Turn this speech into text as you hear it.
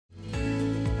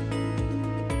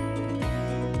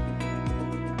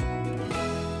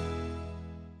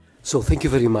So thank you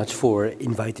very much for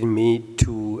inviting me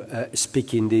to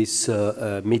speak in this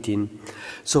meeting.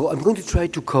 So I'm going to try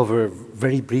to cover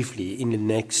very briefly in the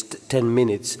next 10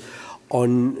 minutes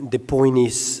on the point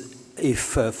is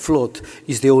if FLOT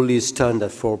is the only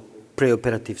standard for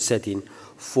preoperative setting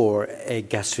for a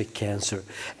gastric cancer.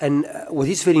 And what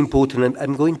is very important,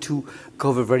 I'm going to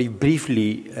cover very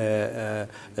briefly to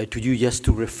you just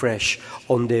to refresh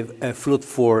on the FLOT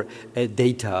 4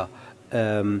 data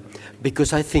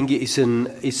because I think it's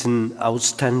an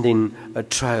outstanding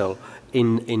trial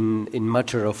in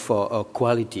matter of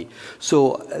quality.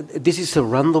 So this is a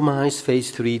randomized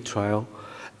phase 3 trial,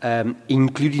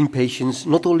 including patients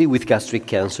not only with gastric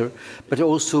cancer, but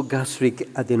also gastric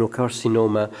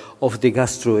adenocarcinoma of the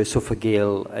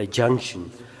gastroesophageal junction.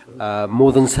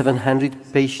 More than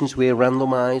 700 patients were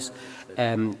randomized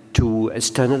to a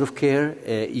standard of care,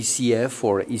 ECF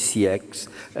or ECX,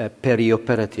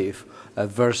 perioperative,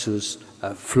 versus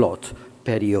FLOT,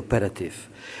 perioperative.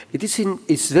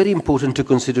 It's very important to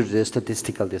consider the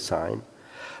statistical design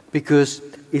because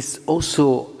it's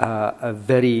also a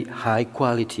very high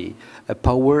quality,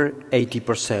 power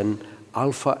 80%,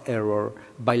 alpha error,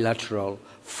 bilateral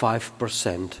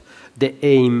 5%. The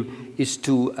aim is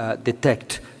to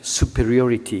detect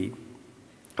superiority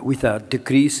with a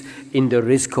decrease in the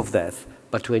risk of death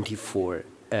by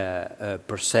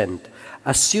 24%,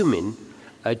 assuming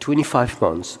 25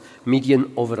 months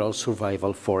median overall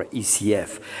survival for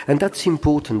ECF. And that's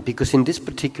important because in this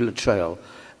particular trial,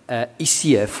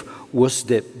 ECF was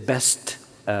the best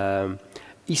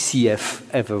ECF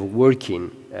ever working,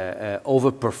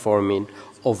 overperforming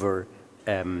over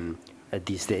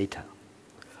this data.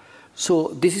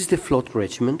 So this is the FLOT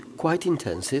regimen, quite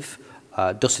intensive,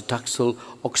 docetaxel,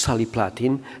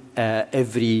 oxaliplatin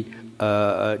every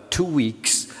 2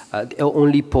 weeks. The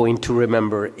only point to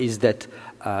remember is that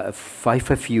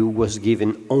 5FU was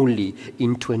given only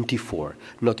in 24,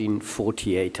 not in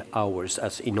 48 hours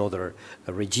as in other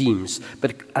regimes.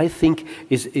 But I think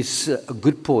it's a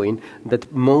good point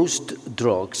that most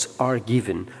drugs are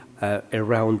given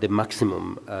around the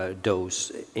maximum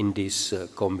dose in this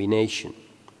combination.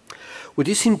 What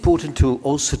is important to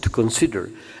also to consider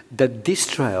that this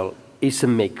trial is a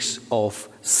mix of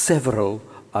several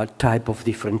types of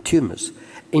different tumors.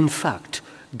 In fact,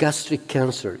 gastric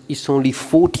cancer is only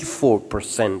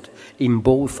 44% in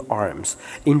both arms,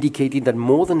 indicating that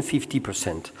more than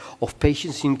 50% of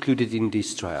patients included in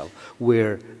this trial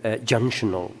were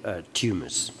junctional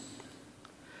tumors.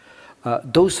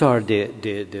 Those are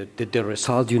the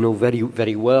results you know very,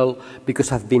 very well because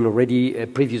have been already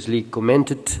previously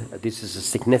commented. This is a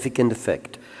significant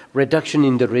effect. Reduction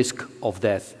in the risk of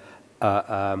death,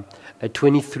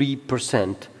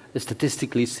 23%.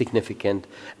 Statistically significant,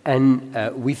 and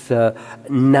with a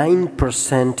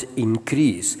 9%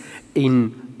 increase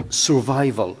in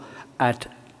survival at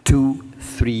 2,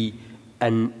 3,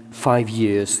 and 5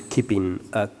 years, keeping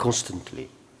constantly.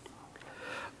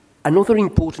 Another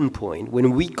important point,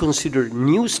 when we consider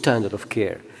new standard of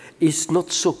care, it's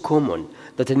not so common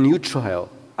that a new trial,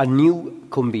 a new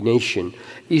combination,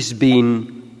 is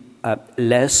being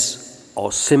less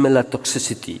or similar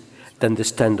toxicity than the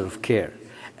standard of care.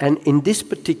 And in this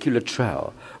particular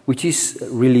trial, which is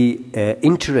really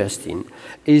interesting,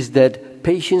 is that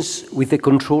patients with the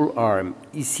control arm,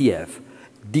 ECF,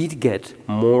 did get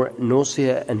more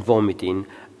nausea and vomiting,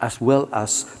 as well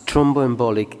as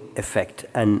thromboembolic effect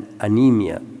and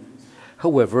anemia.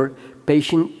 However,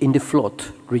 patients in the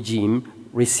FLOT regime,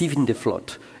 receiving the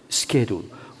FLOT schedule,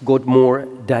 got more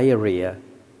diarrhea,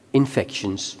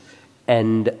 infections,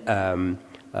 and,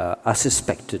 as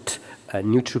expected,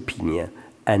 neutropenia,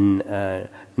 and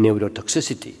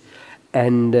neurotoxicity.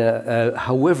 And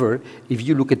however, if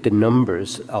you look at the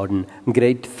numbers on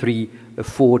grade 3,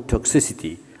 4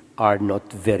 toxicity are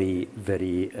not very,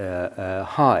 very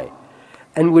high.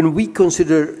 And when we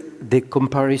consider the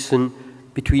comparison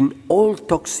between all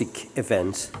toxic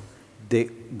events, the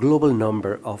global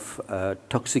number of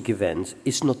toxic events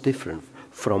is not different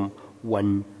from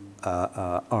one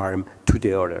arm to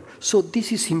the other. So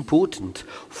this is important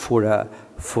for a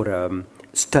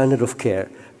standard of care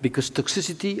because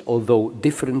toxicity, although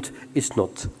different, is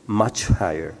not much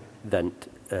higher than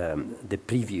the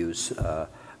previous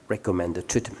recommended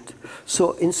treatment.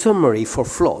 So in summary, for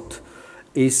FLOT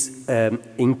is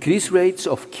increased rates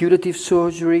of curative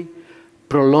surgery,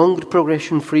 prolonged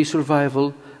progression-free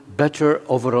survival, better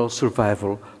overall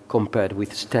survival compared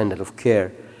with standard of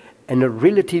care, and a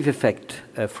relative effect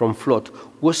from FLOT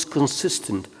was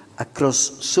consistent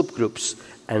across subgroups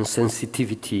and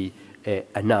sensitivity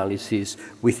analysis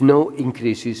with no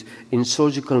increases in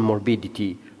surgical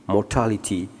morbidity,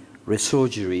 mortality,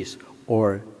 resurgeries,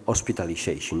 or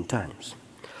hospitalization times.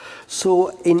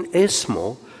 So in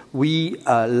ESMO, we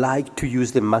like to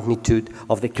use the magnitude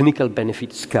of the clinical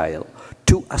benefit scale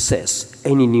to assess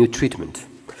any new treatment.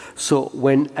 So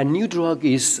when a new drug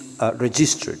is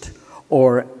registered,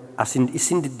 or as in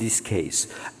this case,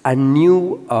 a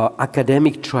new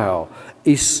academic trial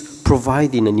is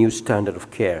providing a new standard of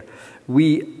care,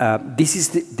 this is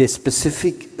the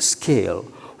specific scale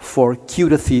for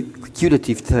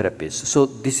curative therapies. So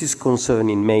this is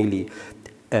concerning mainly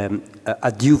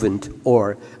adjuvant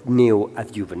or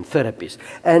neoadjuvant therapies.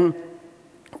 And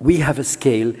we have a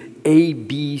scale A,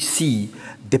 B, C,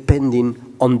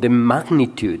 depending on the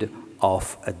magnitude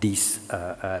of this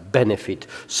benefit.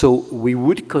 So we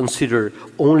would consider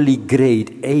only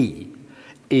grade A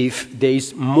if there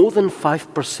is more than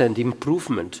 5%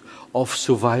 improvement of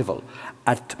survival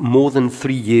at more than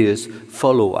 3 years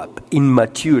follow-up in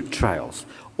mature trials,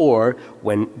 or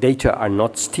when data are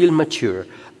not still mature,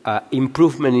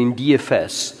 improvement in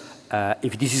DFS,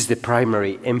 if this is the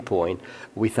primary endpoint,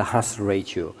 with a hazard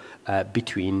ratio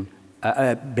below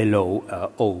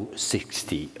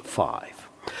 0.65.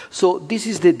 So this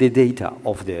is the data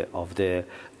of the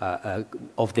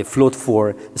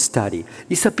FLOT4 study.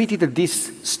 It's a pity that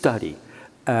this study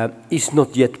is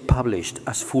not yet published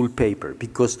as full paper,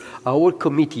 because our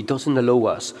committee doesn't allow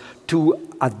us to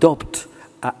adopt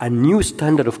a new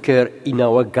standard of care in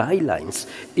our guidelines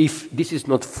if this is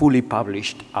not fully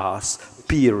published as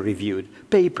peer-reviewed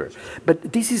paper.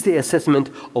 But this is the assessment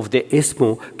of the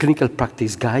ESMO Clinical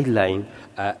Practice Guideline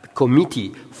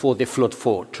Committee for the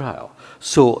FLOT4 trial.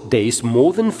 So there is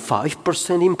more than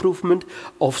 5% improvement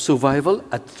of survival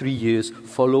at 3 years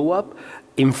follow-up.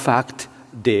 In fact,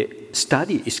 the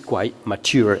study is quite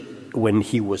mature when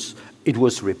it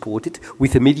was reported,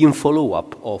 with a median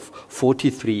follow-up of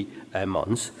 43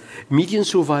 months. Median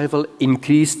survival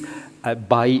increased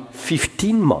by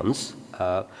 15 months,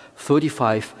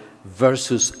 35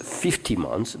 versus 50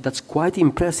 months. That's quite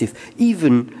impressive,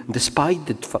 even despite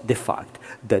the fact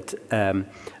that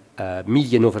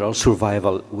median overall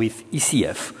survival with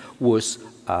ECF was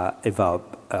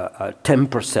about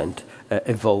 10%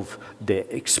 above the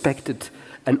expected.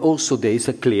 And also there is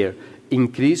a clear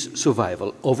increased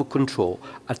survival over control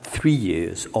at 3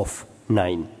 years of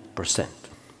 9%.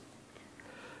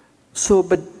 So,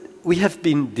 but we have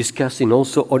been discussing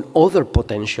also on other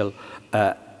potential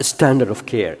standard of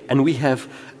care, and we have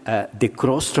the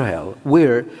CROSS trial,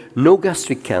 where no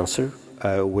gastric cancer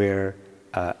were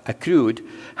accrued.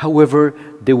 However,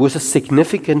 there was a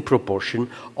significant proportion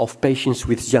of patients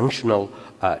with junctional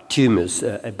tumors,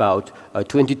 about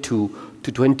 22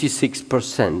 to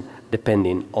 26%,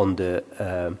 depending on the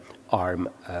arm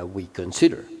we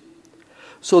consider.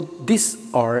 So these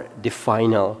are the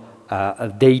final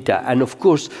data, and of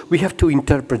course we have to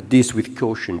interpret this with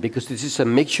caution, because this is a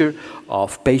mixture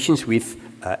of patients with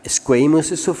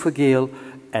squamous esophageal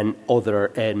and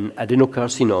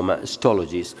adenocarcinoma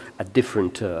histologies at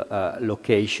different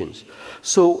locations.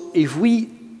 So if we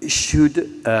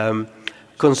should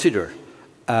consider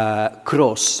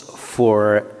CROSS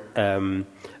for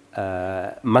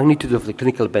magnitude of the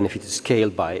clinical benefit scale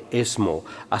by ESMO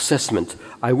assessment,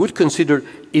 I would consider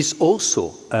is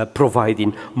also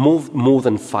providing more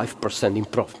than 5%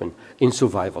 improvement in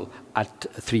survival at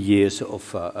 3 years of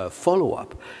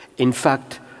follow-up. In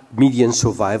fact, median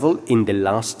survival in the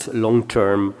last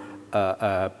long-term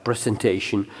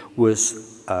presentation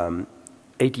was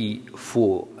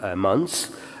 84 months,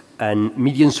 and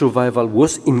median survival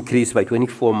was increased by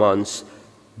 24 months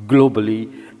globally,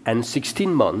 and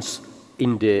 16 months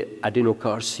in the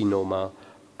adenocarcinoma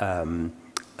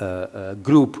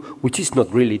group, which is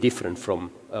not really different from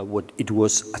what it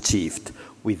was achieved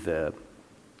with the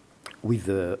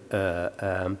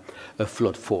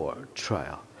FLOT4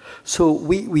 trial. So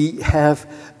we have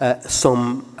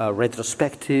some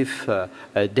retrospective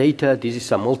data. This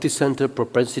is a multi-center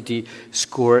propensity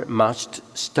score matched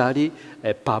study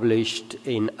published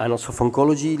in Annals of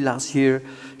Oncology last year,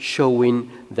 showing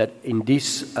that in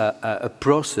this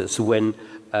process, when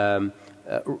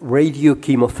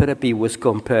radiochemotherapy was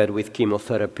compared with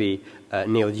chemotherapy,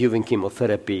 neoadjuvant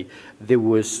chemotherapy, there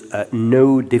was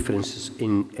no differences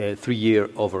in 3-year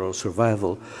overall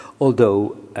survival,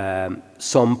 although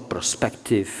some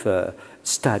prospective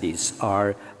studies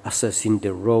are assessing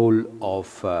the role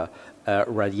of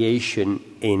radiation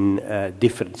in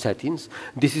different settings.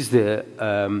 This is the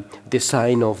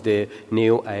design of the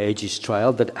Neo-Aegis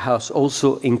trial that has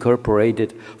also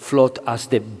incorporated FLOT as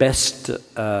the best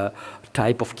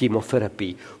type of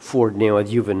chemotherapy for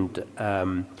neoadjuvant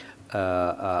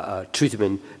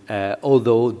treatment,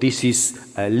 although this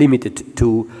is limited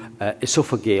to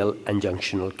esophageal and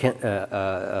junctional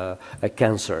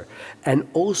cancer. And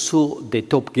also the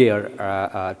Top Gear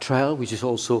trial, which is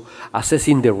also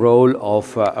assessing the role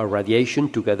of radiation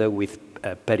together with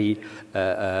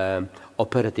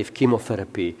operative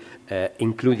chemotherapy,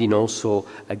 including also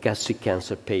a gastric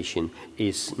cancer patient,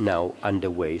 is now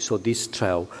underway. So this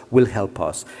trial will help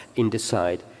us in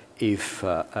decide if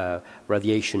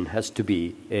radiation has to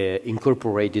be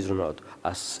incorporated or not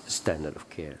as standard of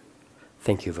care.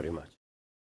 Thank you very much.